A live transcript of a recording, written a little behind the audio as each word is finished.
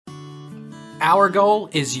Our goal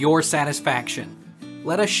is your satisfaction.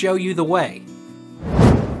 Let us show you the way.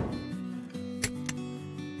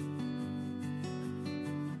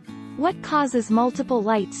 What causes multiple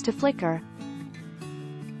lights to flicker?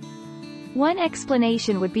 One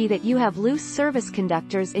explanation would be that you have loose service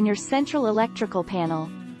conductors in your central electrical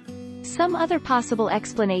panel. Some other possible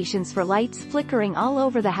explanations for lights flickering all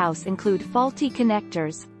over the house include faulty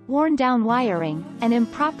connectors, worn-down wiring, and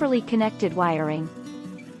improperly connected wiring.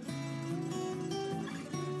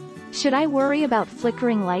 Should I worry about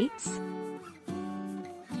flickering lights?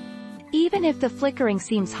 Even if the flickering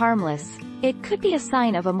seems harmless, it could be a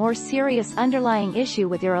sign of a more serious underlying issue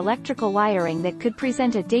with your electrical wiring that could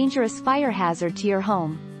present a dangerous fire hazard to your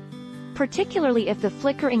home. Particularly if the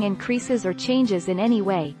flickering increases or changes in any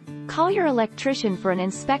way, call your electrician for an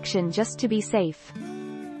inspection just to be safe.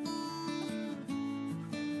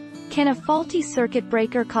 Can a faulty circuit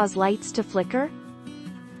breaker cause lights to flicker?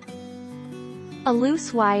 A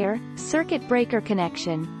loose wire, circuit breaker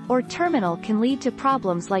connection, or terminal can lead to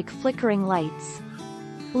problems like flickering lights.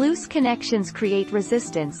 Loose connections create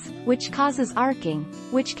resistance, which causes arcing,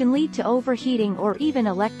 which can lead to overheating or even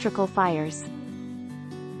electrical fires.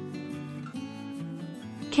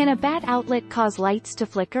 Can a bad outlet cause lights to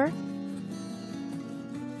flicker?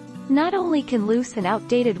 Not only can loose and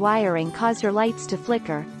outdated wiring cause your lights to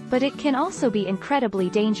flicker, but it can also be incredibly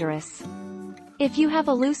dangerous. If you have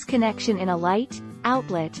a loose connection in a light,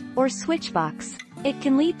 outlet, or switch box, it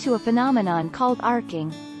can lead to a phenomenon called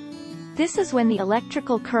arcing. This is when the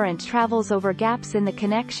electrical current travels over gaps in the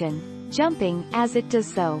connection, jumping as it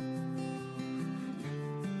does so.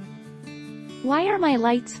 Why are my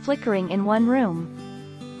lights flickering in one room?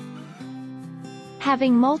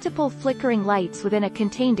 Having multiple flickering lights within a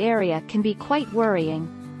contained area can be quite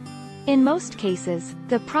worrying. In most cases,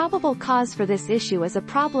 the probable cause for this issue is a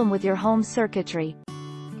problem with your home circuitry.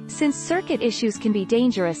 Since circuit issues can be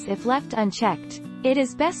dangerous if left unchecked, it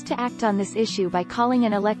is best to act on this issue by calling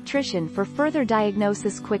an electrician for further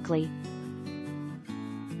diagnosis quickly.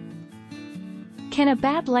 Can a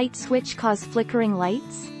bad light switch cause flickering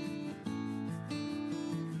lights?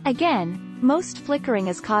 Again, most flickering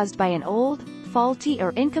is caused by an old, faulty or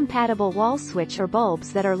incompatible wall switch or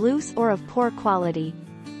bulbs that are loose or of poor quality.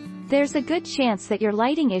 There's a good chance that your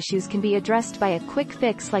lighting issues can be addressed by a quick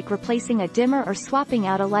fix like replacing a dimmer or swapping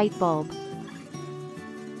out a light bulb.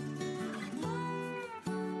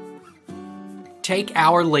 Take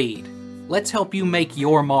our lead. Let's help you make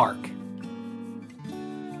your mark.